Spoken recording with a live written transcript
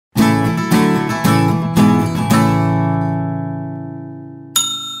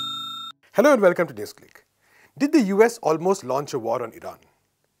Hello and welcome to Newsclick. Did the US almost launch a war on Iran?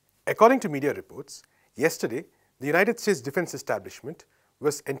 According to media reports, yesterday, the United States defense establishment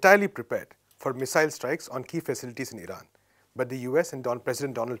was entirely prepared for missile strikes on key facilities in Iran. But the US and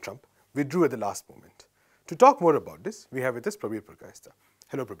President Donald Trump withdrew at the last moment. To talk more about this, we have with us Prabir Purkayastha.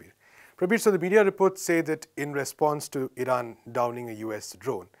 Hello, Prabir. Prabir, so the media reports say that in response to Iran downing a US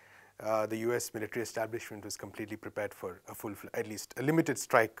drone, the US military establishment was completely prepared for at least a limited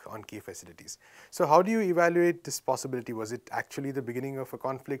strike on key facilities. So how do you evaluate this possibility? Was it actually the beginning of a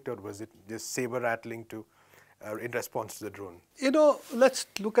conflict, or was it just saber rattling in response to the drone? You know, let's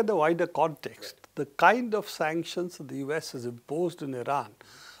look at the wider context. Right. The kind of sanctions that the US has imposed in Iran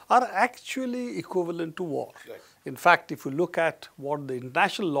are actually equivalent to war. Right. In fact, if you look at what the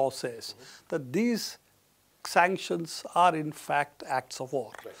international law says, that these sanctions are in fact acts of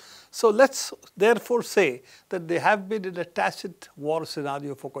war. Right. So let's therefore say that they have been in a tacit war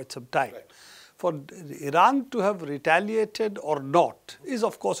scenario for quite some time. Right. For Iran to have retaliated or not is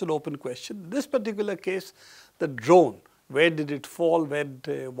of course an open question. In this particular case, the drone, where did it fall,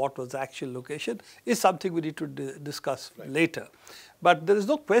 what was the actual location, is something we need to discuss later. But there is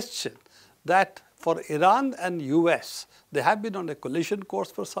no question that for Iran and US, they have been on a collision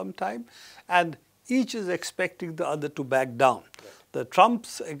course for some time, and each is expecting the other to back down. Right. The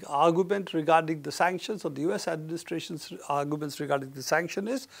Trump's argument regarding the sanctions, or the US administration's arguments regarding the sanction,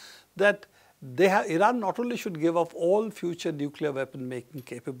 is that Iran not only should give up all future nuclear weapon making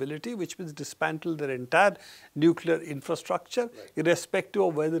capability, which means dismantle their entire nuclear infrastructure, right, irrespective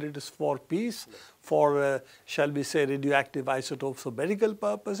of whether it is for peace, right, for shall we say radioactive isotopes for medical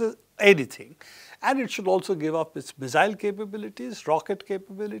purposes, anything. And it should also give up its missile capabilities, rocket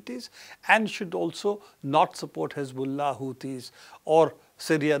capabilities, and should also not support Hezbollah, Houthis, or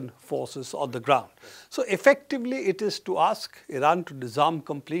Syrian forces on the ground. Right. So effectively, it is to ask Iran to disarm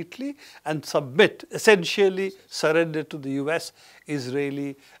completely and submit, essentially surrender to the US,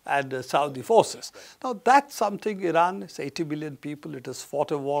 Israeli, and Saudi forces. Right. Now, that's something Iran, it's 80 million people, it has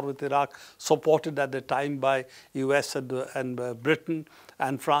fought a war with Iraq, supported at the time by US and Britain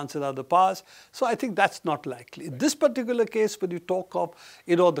and France and other powers. So I think that's not likely. Right. In this particular case, when you talk of,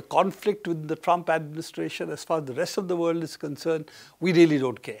 the conflict with the Trump administration, as far as the rest of the world is concerned, we really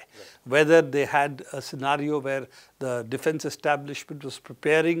don't care. Right. Whether they had a scenario where the defense establishment was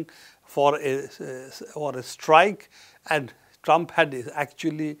preparing for a strike and Trump had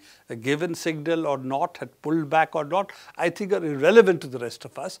actually given signal or not, had pulled back or not, I think are irrelevant to the rest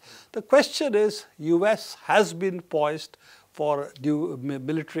of us. The question is, US has been poised for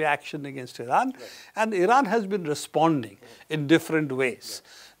military action against Iran, right, and Iran has been responding in different ways.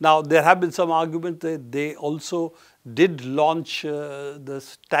 Right. Now, there have been some arguments that they also did launch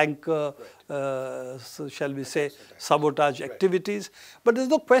this tanker, right, shall we say, sabotage activities. Right. But there's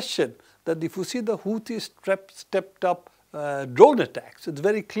no question that if you see the Houthis stepped up drone attacks, it's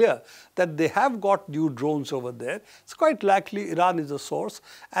very clear that they have got new drones over there. It's quite likely Iran is a source,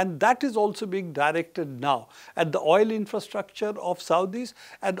 and that is also being directed now at the oil infrastructure of Saudis,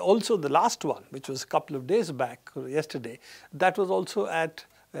 and also the last one, which was a couple of days back, yesterday, that was also at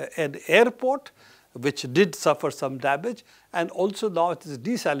an airport, which did suffer some damage, and also now it is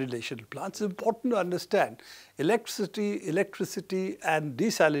desalination plants. It's important to understand electricity and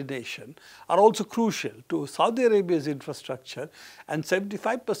desalination are also crucial to Saudi Arabia's infrastructure, and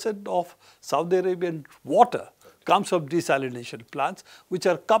 75% of Saudi Arabian water comes from desalination plants, which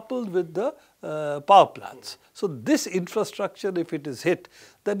are coupled with the power plants. So this infrastructure, if it is hit,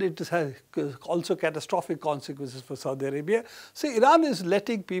 then it has also catastrophic consequences for Saudi Arabia. So Iran is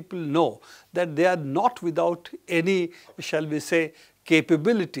letting people know that they are not without any, shall we say,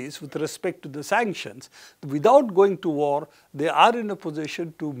 capabilities with respect to the sanctions. Without going to war, they are in a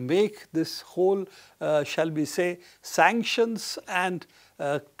position to make this whole, shall we say, sanctions and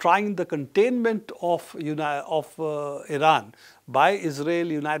trying the containment of Iran by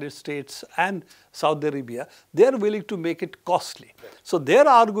Israel, United States, and Saudi Arabia. They are willing to make it costly. Right. So their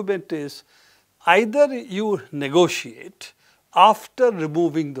argument is either you negotiate after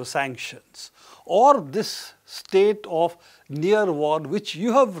removing the sanctions, or this state of near war which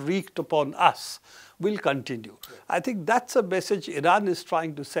you have wreaked upon us will continue. Right. I think that's a message Iran is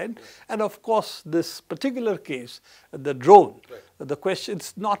trying to send. Right. And of course, this particular case, the drone, right, the question,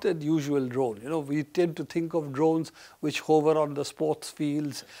 it's not a usual drone. We tend to think of drones which hover on the sports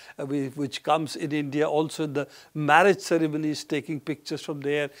fields, which comes in India also in the marriage ceremonies, taking pictures from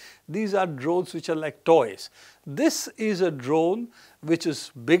there. These are drones which are like toys. This is a drone which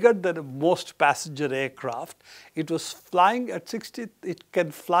is bigger than most passenger aircraft. It was flying at it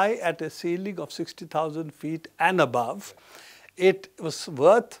can fly at a ceiling of 60,000 feet and above. It was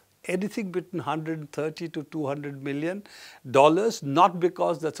worth anything between 130 to 200 million dollars, not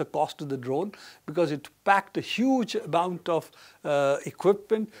because that's a cost to the drone, because it packed a huge amount of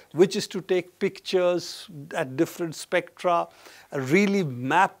equipment, which is to take pictures at different spectra, really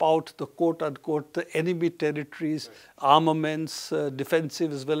map out the quote unquote the enemy territories, armaments,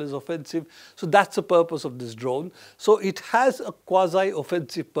 defensive as well as offensive. So that's the purpose of this drone. So it has a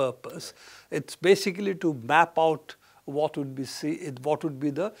quasi-offensive purpose. It's basically to map out what would be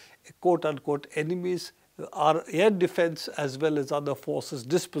the quote unquote enemies, our air defense as well as other forces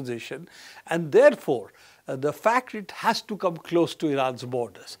disposition, and therefore the fact it has to come close to Iran's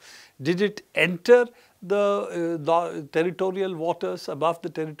borders. Did it enter the territorial waters, above the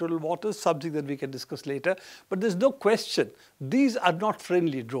territorial waters? Something that we can discuss later. But there's no question, these are not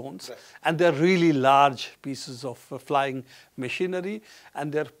friendly drones, right, and they're really large pieces of flying machinery,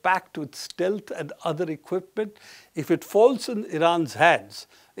 and they're packed with stealth and other equipment. If it falls in Iran's hands,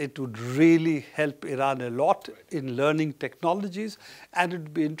 it would really help Iran a lot, right, in learning technologies, and it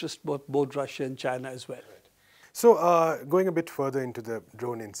would be interest both Russia and China as well. Right. So going a bit further into the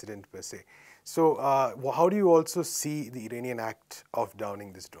drone incident per se, so how do you also see the Iranian act of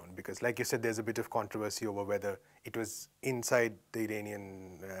downing this drone? Because like you said, there's a bit of controversy over whether it was inside the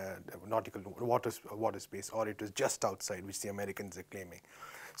Iranian nautical water space or it was just outside, which the Americans are claiming.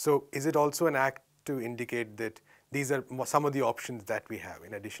 So is it also an act to indicate that these are some of the options that we have,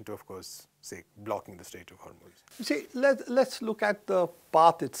 in addition to, of course, say, blocking the Strait of Hormuz? See, let's look at the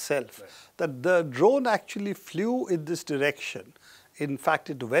path itself. Right. That the drone actually flew in this direction. In fact,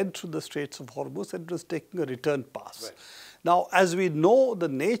 it went through the Straits of Hormuz and it was taking a return pass. Right. Now, as we know the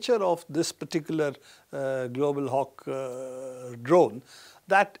nature of this particular Global Hawk drone,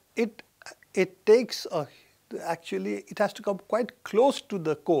 that it takes a actually it has to come quite close to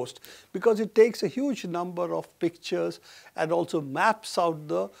the coast, because it takes a huge number of pictures and also maps out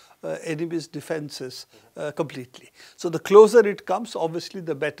the enemy's defenses completely. So the closer it comes, obviously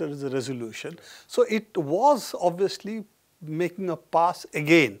the better is the resolution. So it was obviously making a pass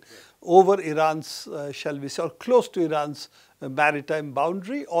again over Iran's, shall we say, or close to Iran's maritime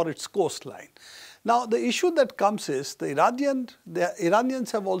boundary or its coastline. Now, the issue that comes is the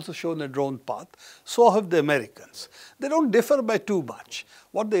Iranians have also shown a drone path, so have the Americans. They don't differ by too much.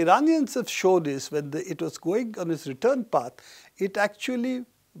 What the Iranians have showed is when it was going on its return path, it actually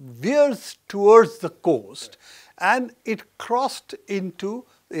veers towards the coast and it crossed into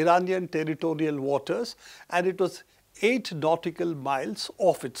Iranian territorial waters, and it was 8 nautical miles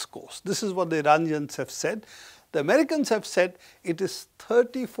off its coast. This is what the Iranians have said. The Americans have said it is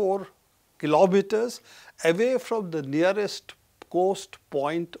 34 kilometers away from the nearest coast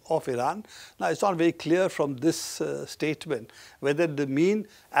point of Iran. Now, it's not very clear from this statement whether they mean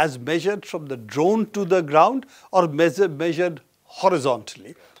as measured from the drone to the ground or measured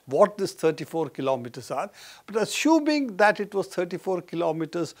horizontally, what this 34 kilometers are. But assuming that it was 34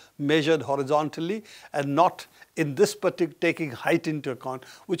 kilometers measured horizontally and not in this particular, taking height into account,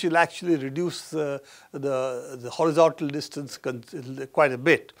 which will actually reduce the horizontal distance quite a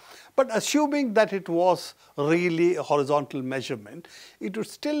bit. But assuming that it was really a horizontal measurement, it would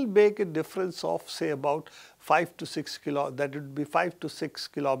still make a difference of, say, about 5 to 6 that would be 5 to 6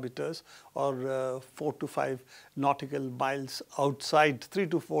 kilometers or 4 to 5 nautical miles outside, 3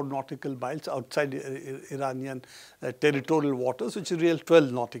 to 4 nautical miles outside Iranian territorial waters, which is real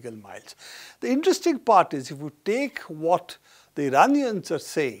 12 nautical miles. The interesting part is if you take what the Iranians are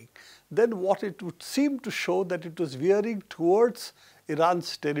saying, then what it would seem to show that it was veering towards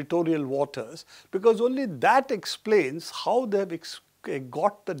Iran's territorial waters, because only that explains how they have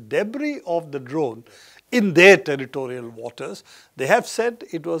got the debris of the drone in their territorial waters. They have said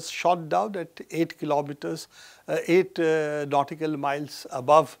it was shot down at 8 kilometers, 8 nautical miles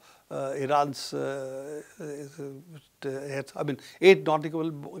above Iran's, 8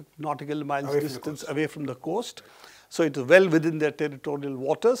 nautical miles distance away from the coast. So it is well within their territorial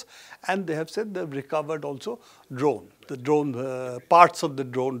waters, and they have said they have recovered also parts of the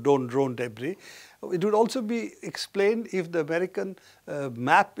drone debris. It would also be explained if the American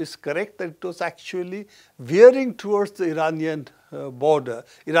map is correct that it was actually veering towards the Iranian border,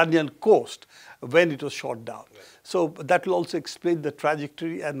 Iranian coast when it was shot down. Right. So that will also explain the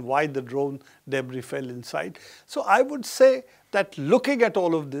trajectory and why the drone debris fell inside. So I would say that looking at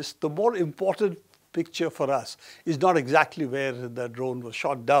all of this, the more important picture for us is not exactly where the drone was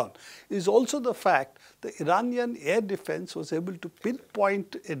shot down. It is also the fact the Iranian air defense was able to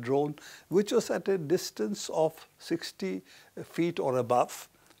pinpoint a drone which was at a distance of 60 feet or above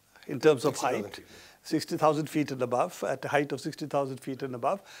in terms of height. 60,000 feet and above, at a height of 60,000 feet and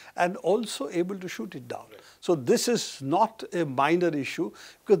above, and also able to shoot it down. So this is not a minor issue,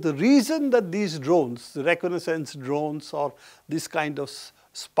 because the reason that these drones, the reconnaissance drones or this kind of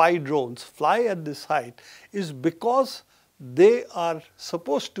spy drones fly at this height is because they are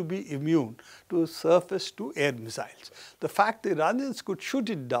supposed to be immune to surface-to-air missiles. The fact the Iranians could shoot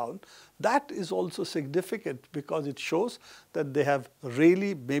it down, that is also significant, because it shows that they have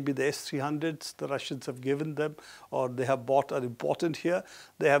really, maybe the S-300s the Russians have given them or they have bought are important here.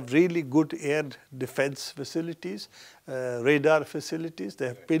 They have really good air defense facilities, radar facilities. They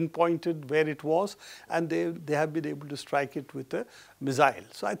have pinpointed where it was, and they have been able to strike it with a missile.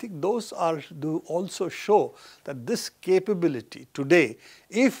 So I think those do also show that this capability today,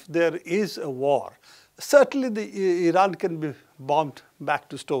 if there is a war, certainly Iran can be bombed back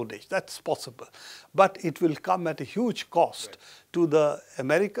to Stone Age. That's possible. But it will come at a huge cost to the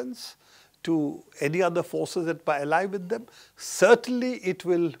Americans, to any other forces that ally with them. Certainly it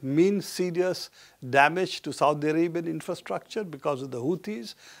will mean serious damage to Saudi Arabian infrastructure because of the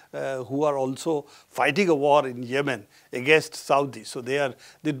Houthis, who are also fighting a war in Yemen against Saudi. So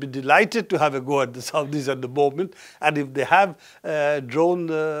they'd be delighted to have a go at the Saudis at the moment. And if they have drone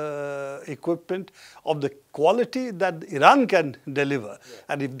equipment of the quality that Iran can deliver,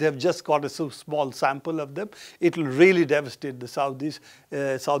 and if they've just got a small sample of them, it will really devastate the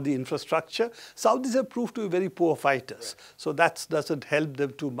Saudi infrastructure. Saudis have proved to be very poor fighters, so that doesn't help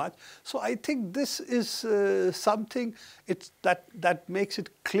them too much. So I think this is something that makes it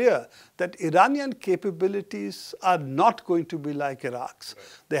clear that Iranian capabilities are not going to be like Iraq's.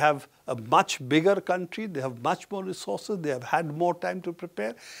 They have a much bigger country, they have much more resources, they have had more time to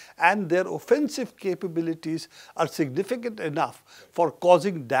prepare, and their offensive capabilities are significant enough for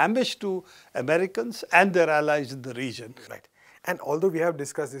causing damage to Americans and their allies in the region. Right. And although we have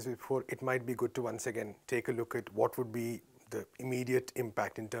discussed this before, it might be good to once again take a look at what would be the immediate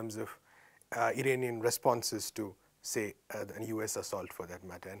impact in terms of Iranian responses to, say, the US assault for that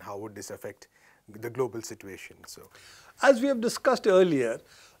matter, and how would this affect the global situation. So, as we have discussed earlier,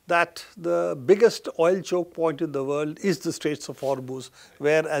 that the biggest oil choke point in the world is the Straits of Hormuz,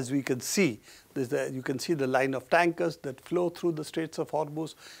 where, as we can see, you can see the line of tankers that flow through the Straits of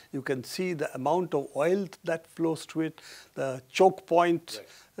Hormuz. You can see the amount of oil that flows through it, the choke point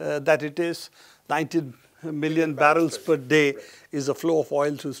that it is. 19 million barrels per day is the flow of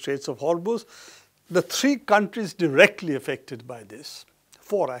oil through Straits of Hormuz. The three countries directly affected by this,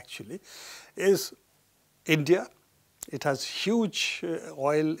 four actually, is India. It has huge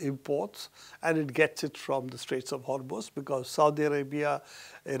oil imports, and it gets it from the Straits of Hormuz, because Saudi Arabia,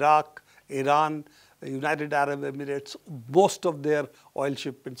 Iraq, Iran, United Arab Emirates, most of their oil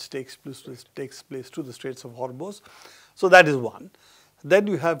shipments takes place through the Straits of Hormuz. So that is one. Then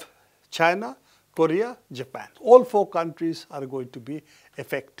you have China, Korea, Japan. All four countries are going to be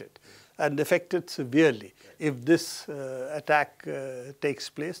affected, and affected severely if this attack takes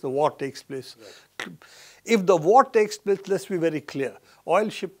place, the war takes place. If the war takes place, let's be very clear, oil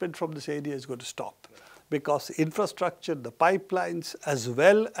shipment from this area is going to stop, because infrastructure, the pipelines, as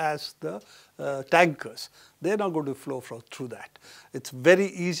well as the tankers, they're not going to flow through that. It's very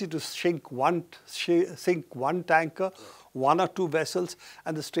easy to sink one tanker, one or two vessels,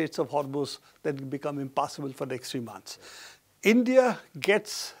 and the Straits of Hormuz then become impassable for the next 3 months. India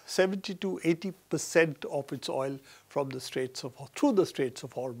gets 70 to 80% of its oil from the through the Straits of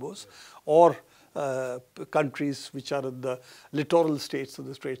Hormuz, or countries which are in the littoral states of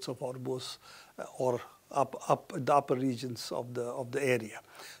the Straits of Hormuz, or up the upper regions of the area.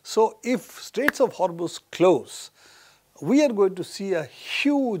 So if Straits of Hormuz close, we are going to see a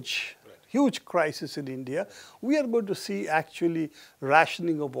huge crisis in India. We are going to see actually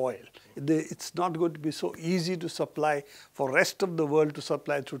rationing of oil. It's not going to be so easy to supply for rest of the world, to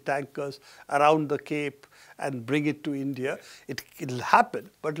supply through tankers around the Cape and bring it to India. It'll happen,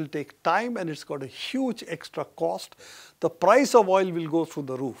 but it'll take time, and it's got a huge extra cost. The price of oil will go through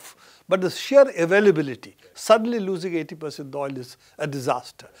the roof, but the sheer availability, suddenly losing 80% of the oil, is a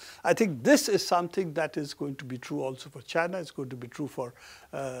disaster. I think this is something that is going to be true also for China. It's going to be true for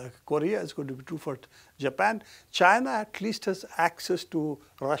Korea. It's going to be true for Japan. China at least has access to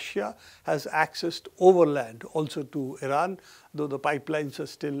Russia, has access to overland also to Iran, though the pipelines are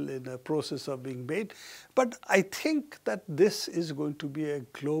still in the process of being made. But I think that this is going to be a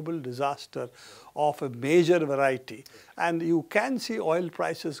global disaster of a major variety. And you can see oil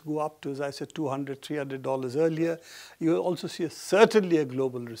prices go up to, as I said, $200, $300 earlier. You will also see certainly a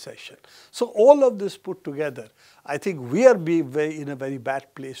global recession. So all of this put together, I think we are in a very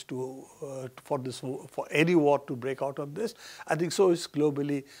bad place for any war to break out of this. I think so is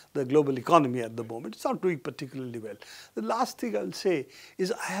globally, the global economy at the moment. It's not doing particularly well. The last thing I'll say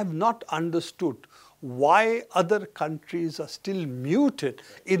is I have not understood why other countries are still muted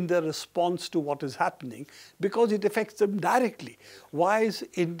in their response to what is happening, because it affects them directly. Why is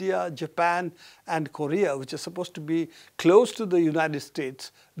India, Japan and Korea, which are supposed to be close to the United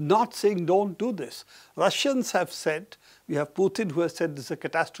States, not saying don't do this? Russians have said, we have Putin who has said this is a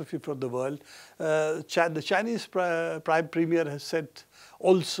catastrophe for the world. The Chinese Prime Premier has said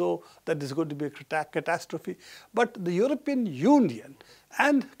also that this is going to be a catastrophe. But the European Union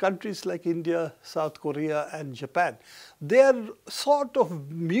and countries like India, South Korea and Japan, they are sort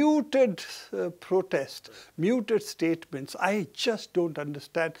of muted protest, muted statements. I just don't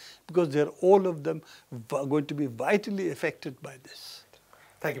understand, because they are all of them going to be vitally affected by this.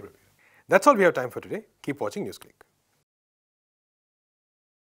 Thank you, Prabir. That's all we have time for today. Keep watching Newsclick.